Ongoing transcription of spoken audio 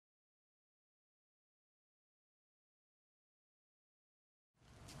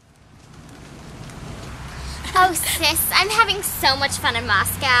Oh, sis, I'm having so much fun in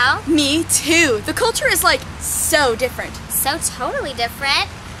Moscow. Me too. The culture is like so different. So totally different.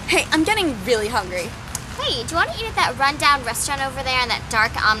 Hey, I'm getting really hungry. Hey, do you want to eat at that rundown restaurant over there in that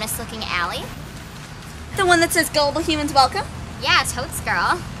dark, ominous-looking alley? The one that says gullible humans welcome? Yeah, totes,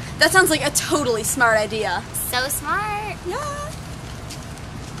 girl. That sounds like a totally smart idea. So smart. Yeah.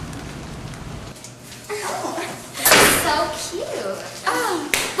 So cute. Oh,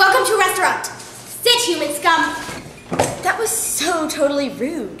 welcome to a restaurant. Sit, human scum. That was so totally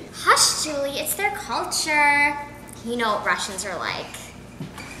rude. Hush, Julie. It's their culture. You know what Russians are like.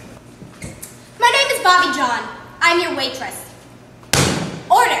 My name is Bobby John. I'm your waitress.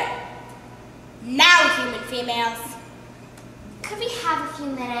 Order. Now, human females. Could we have a few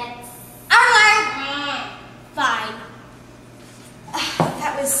minutes? Fine.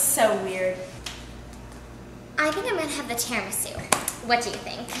 That was so weird. I think I'm gonna have the tiramisu. What do you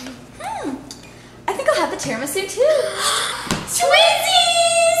think? I think I'll have the tiramisu too.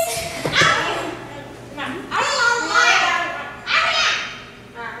 Twinsies!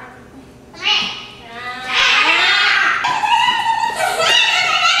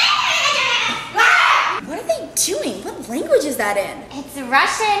 What are they doing? What language is that in? It's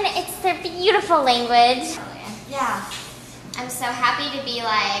Russian. It's their beautiful language. Yeah. I'm so happy to be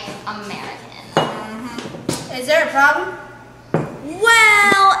like American. Is there a problem?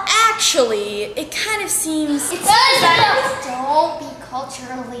 Well, actually, it kind of seems... Don't be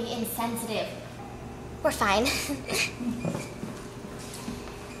culturally insensitive. We're fine.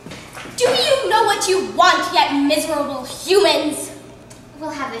 Do you know what you want, yet miserable humans?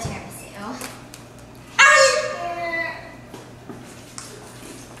 We'll have the tiramisu.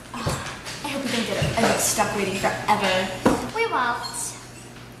 I hope we don't get stuck waiting forever. We won't.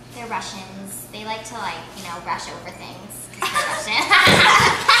 They're Russians. They like to, like, you know, rush over things. 'Cause they're Russian.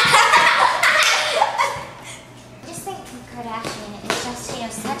 I just think Kim Kardashian is just, you know,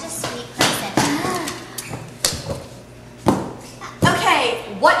 such a sweet person. Okay,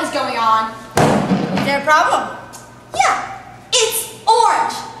 what is going on? Is there a problem? Yeah, it's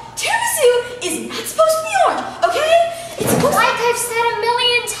orange. Tiramisu is not supposed to be orange, okay? It's supposed Like I've said a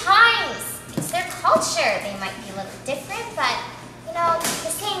million times, it's their culture. They might be a little different, but, you know,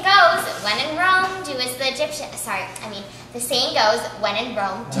 the saying goes, when in Rome, do as the Egyptians... Sorry, I mean, the saying goes, when in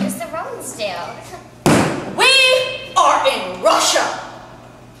Rome, do as the Romans do. We are in Russia.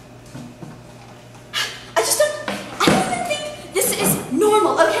 I don't even think this is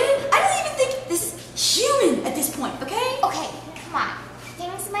normal, okay? I don't even think this is human at this point, okay? Okay, come on.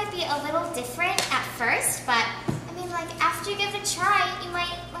 Things might be a little different at first, but, I mean, like, after you give it a try, you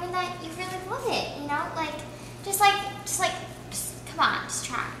might learn that you really love it, you know? Just come on, just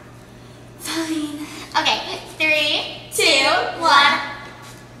try. Fine. Okay, 3, 2, 1.